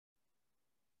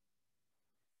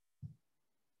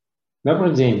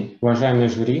Добрый день, уважаемые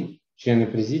жюри, члены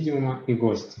президиума и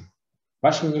гости.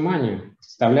 Вашему вниманию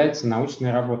представляется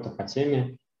научная работа по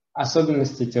теме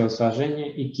 «Особенности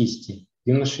телосложения и кисти.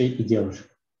 Юношей и девушек»,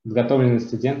 подготовленная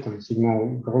студентом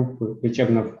 7-й группы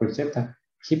лечебного факультета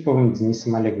Архиповым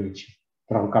Денисом Олеговичем,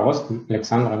 под руководством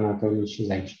Александра Анатольевича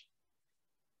Зайченко.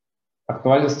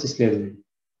 Актуальность исследований.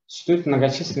 Существует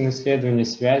многочисленные исследования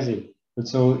связей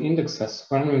пульсового индекса с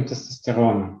формами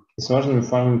тестостерона и сложными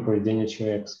формами поведения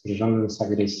человека, сопряженными с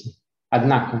агрессией.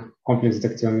 Однако комплекс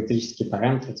дактилометрических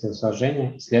параметров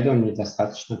телосложения исследований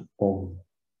недостаточно полный.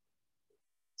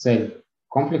 Цель –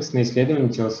 комплексное исследование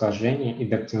телосложения и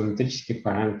дактилометрических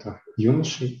параметров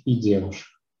юношей и девушек.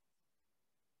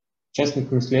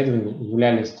 Участниками исследований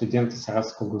являлись студенты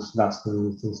Саратовского государственного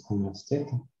медицинского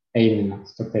университета, а именно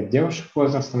 105 девушек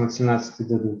возрастом от 17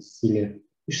 до 20 лет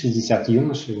и 60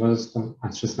 юношей возрастом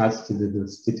от 16 до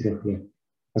 23 лет.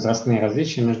 Возрастные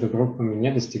различия между группами не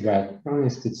достигают уровня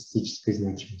статистической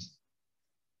значимости.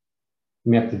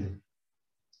 Методы.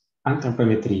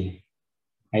 Антропометрия,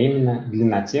 а именно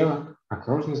длина тела,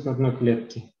 окружность грудной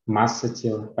клетки, масса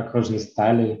тела, окружность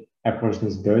талии,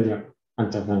 окружность бедер,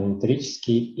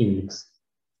 антропометрический индекс.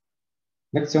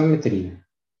 Дактилометрия.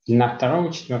 Длина второго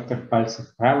и четвертых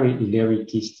пальцев правой и левой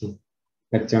кисти.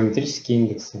 Дактилометрические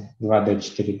индексы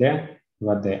 2D4D,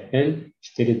 2DL,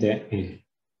 4DL.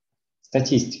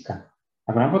 Статистика.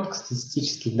 Обработка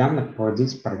статистических данных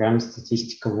проводится в программе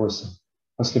 «Статистика 8».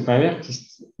 После проверки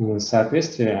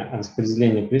соответствия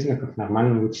распределения признаков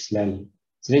нормально вычисляли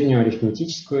среднюю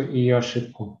арифметическую и ее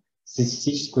ошибку,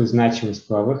 статистическую значимость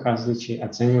половых различий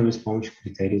оценивали с помощью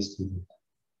критериев студента.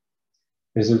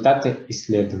 Результаты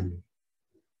исследований.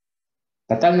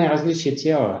 Тотальное различие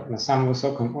тела на самом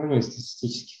высоком уровне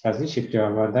статистических различий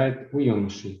преобладает у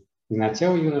юношей. Длина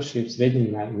тела юношей в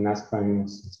среднем на 12,5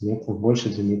 см больше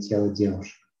длины тела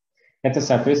девушек. Это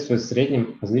соответствует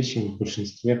средним различиям в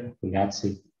большинстве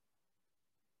популяций.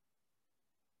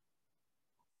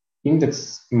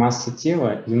 Индекс массы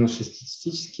тела юношей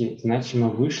статистически значимо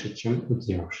выше, чем у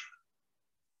девушек.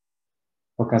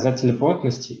 Показатели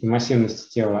плотности и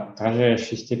массивности тела,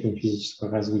 отражающие степень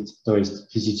физического развития, то есть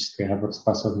физической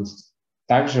работоспособности,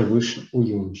 также выше у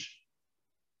юношей.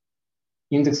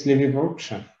 Индекс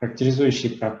Леви-Брукша,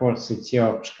 характеризующий пропорции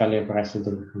тела по шкале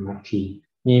Брахи-Дорфи-Морфии,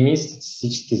 не имеет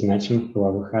статистически значимых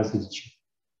половых различий.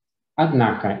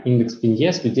 Однако индекс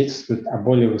Пинье свидетельствует о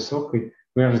более высокой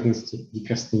выраженности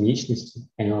гиперстеничности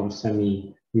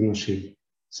аэросомии юношей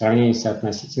в сравнении с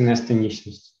относительной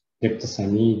астеничностью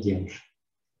лептосомии девушек.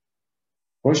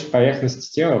 Площадь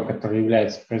поверхности тела, которая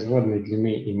является производной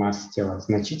длины и массы тела,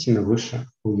 значительно выше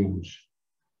у юношей.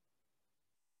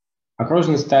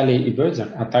 Окружность талии и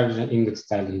бедер, а также индекс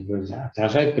талии и бедер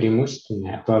отражает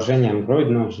преимущественное отложение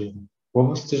андроидного жира в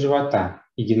области живота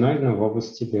и геноидного в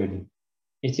области бедер.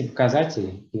 Эти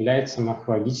показатели являются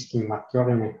морфологическими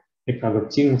маркерами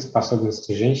репродуктивных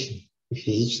способностей женщин и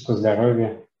физического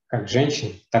здоровья как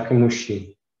женщин, так и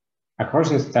мужчин.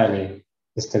 Окружность талии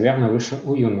достоверно выше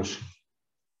у юношей,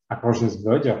 окружность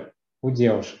бедер у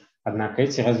девушек, однако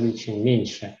эти различия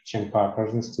меньше, чем по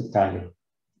окружности талии.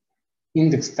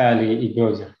 Индекс талии и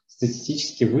бедер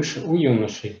статистически выше у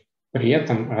юношей, при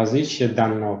этом различие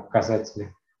данного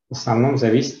показателя в основном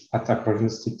зависит от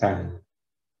окружности талии.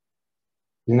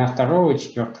 Длина второго и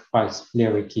четвертых пальцев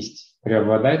левой кисти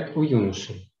преобладает у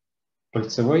юношей.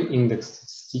 Пальцевой индекс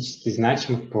статистически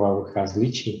значимых половых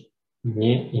различий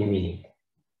не имеет.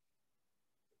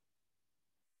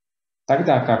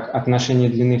 Тогда как отношение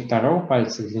длины второго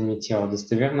пальца к длине тела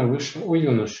достоверно выше у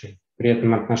юношей, при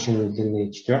этом отношение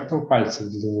длины четвертого пальца к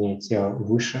длине тела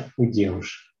выше у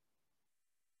девушек.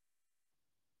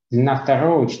 Длина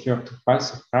второго и четвертых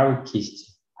пальцев правой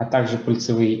кисти, а также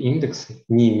пальцевые индексы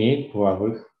не имеют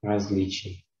половых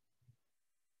различий.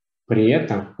 При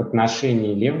этом в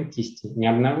отношении левой кисти не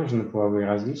обнаружены половые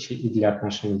различия и для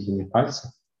отношения длины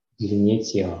пальцев к длине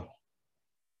тела.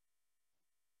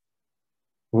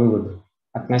 Выводы.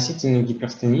 Относительная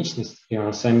гиперстеничность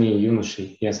аэросомии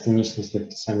юношей и астеничность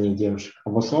лептосомии девушек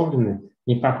обусловлены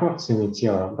не пропорциями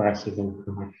тела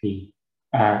брахидоморфии,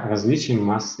 а различием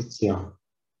массы тела.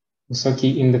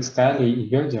 Высокий индекс талии и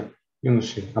бедер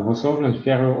юношей обусловлен в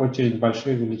первую очередь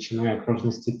большой величиной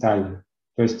окружности талии,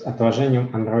 то есть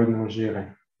отложением андроидного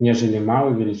жира, нежели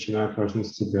малой величиной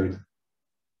окружности бедер.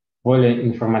 Более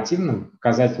информативным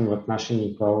показателем в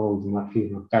отношении полового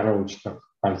диморфизма второго и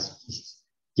четвертого пальцев кисти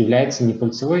является не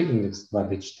пальцевой индекс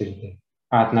 2D4D,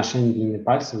 а отношение длины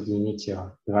пальцев к длине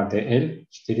тела 2DL,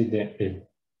 4DL.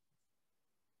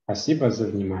 Спасибо за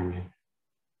внимание.